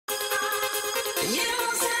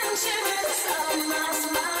What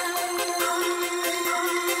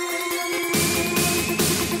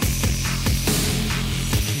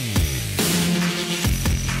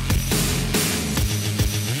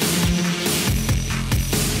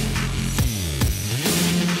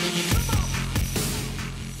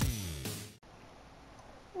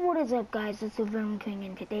is up, guys? It's the Venom King,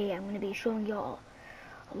 and today I'm going to be showing y'all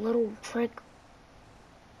a little trick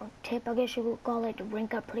or tip, I guess you would call it, to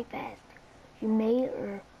rank up pretty fast. You may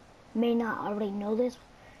or may not already know this,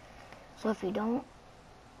 so if you don't,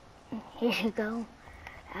 here you go.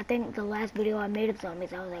 I think the last video I made of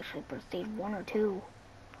zombies, I was actually prestige 1 or 2,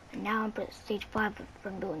 and now I'm prestige 5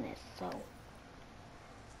 from doing this, so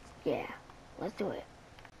yeah, let's do it.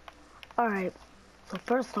 Alright, so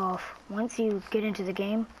first off, once you get into the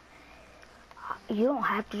game, you don't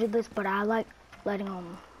have to do this, but I like letting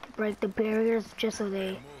them break the barriers just so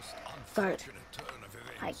they start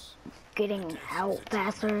like getting out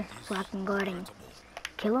faster, so I can go ahead and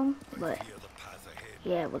kill them. But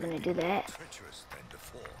yeah, we're gonna do that.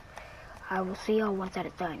 I will see y'all once that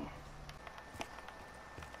is done.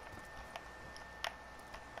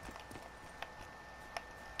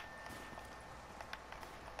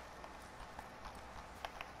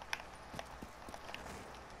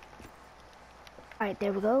 Alright,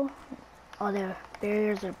 there we go. All their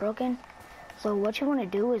barriers are broken. So what you want to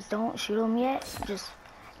do is don't shoot them yet. Just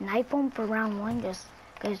knife them for round 1, just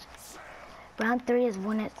because round 3 is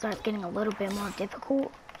when it starts getting a little bit more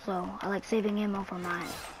difficult. So I like saving ammo for my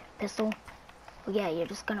pistol. But yeah, you're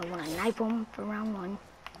just going to want to knife them for round 1.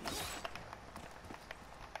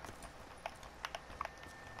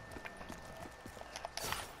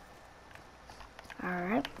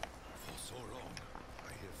 Alright.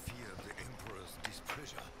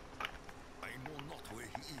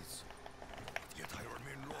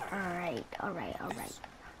 Alright. I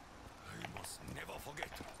must never forget.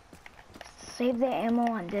 Save the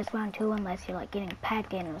ammo on this round too, unless you're like getting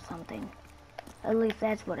packed in or something. At least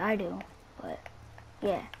that's what I do. But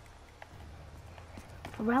yeah,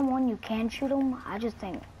 for round 1 you can shoot them. I just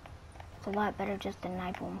think it's a lot better just to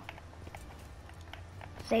knife them.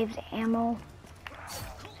 Saves ammo,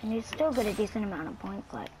 and you still get a decent amount of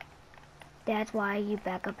points. Like, that's why you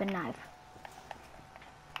back up and knife.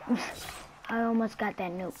 I almost got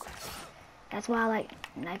that nuke. That's why I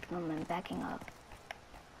like knifing them and backing up,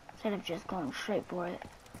 instead of just going straight for it.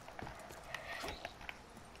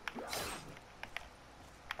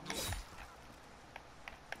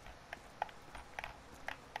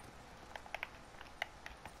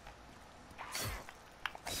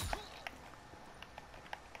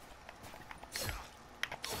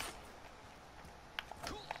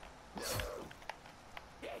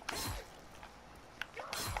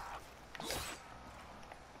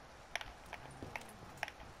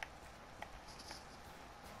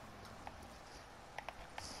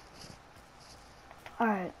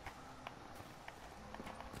 Alright.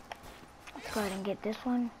 Let's go ahead and get this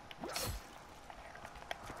one.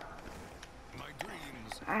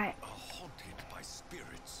 Alright.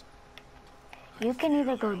 You can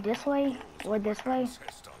either go this way or this way.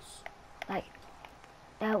 Like,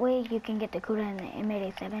 that way you can get the Kuda and the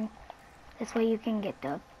M8A7. This way you can get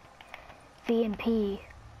the VMP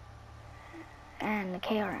and the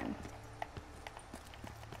KRM.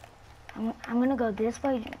 I'm gonna go this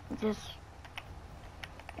way, just...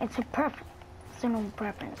 It's a personal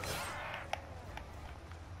preference.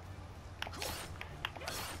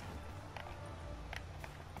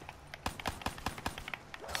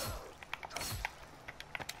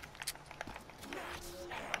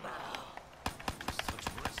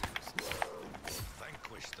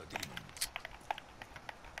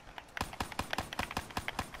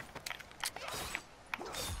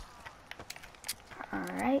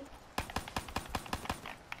 Alright.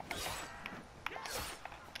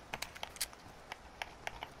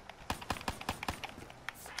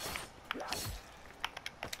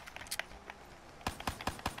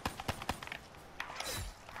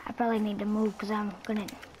 I probably need to move because I'm gonna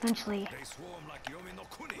eventually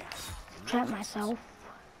trap myself.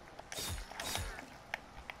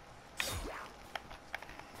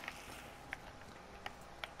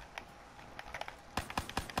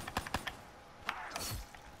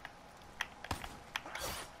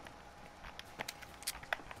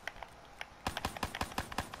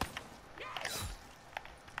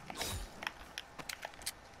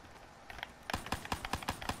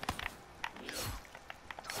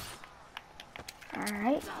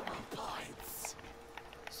 Alright.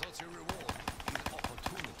 Such a reward is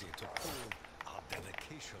opportunity to prove our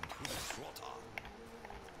dedication to the slaughter.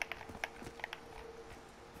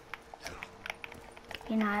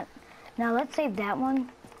 You know, now let's save that one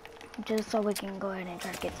just so we can go ahead and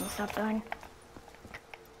try to get some stuff done.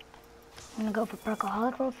 I'm gonna go for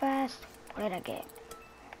Perkaholic real fast. What did I get?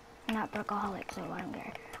 Not Perkaholic, so I don't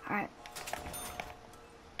care. Alright.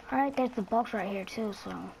 Alright, there's the box right here too,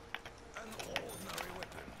 so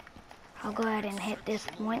I'll go ahead and hit this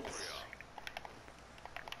once.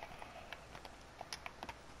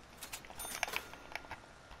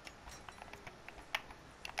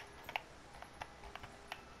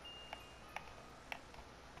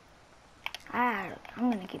 I'm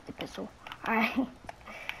gonna keep the pistol. Alright.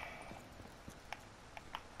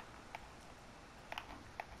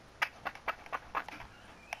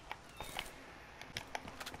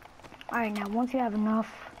 Alright, now once you have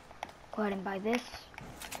enough, go ahead and buy this.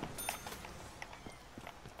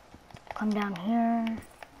 Come down here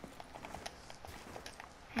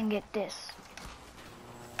and get this.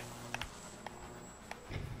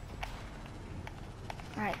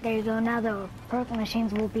 Alright, there you go. Now the perk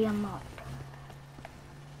machines will be unlocked.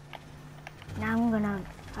 Now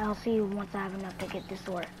I'll see you once I have enough to get this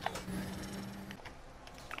door.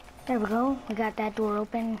 There we go. We got that door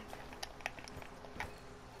open.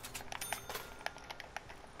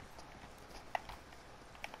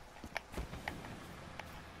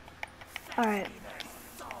 Alright.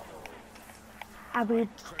 I'll be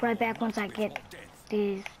right back once I get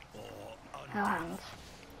these hellhounds.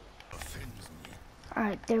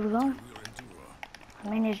 Alright, there we go. I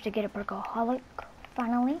managed to get a Perkaholic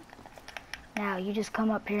finally. Now you just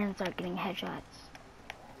come up here and start getting headshots.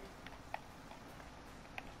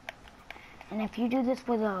 And if you do this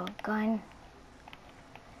with a gun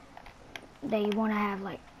that you want to have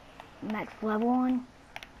like max level on,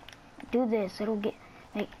 do this. It'll get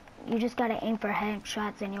like you just gotta aim for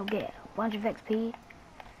headshots and you'll get a bunch of XP.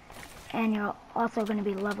 And you're also gonna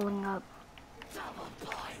be leveling up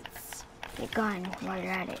your gun while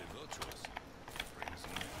you're at it.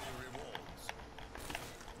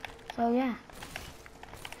 So yeah,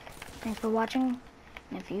 thanks for watching,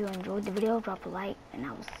 and if you enjoyed the video, drop a like, and I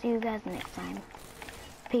will see you guys next time.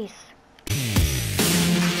 Peace.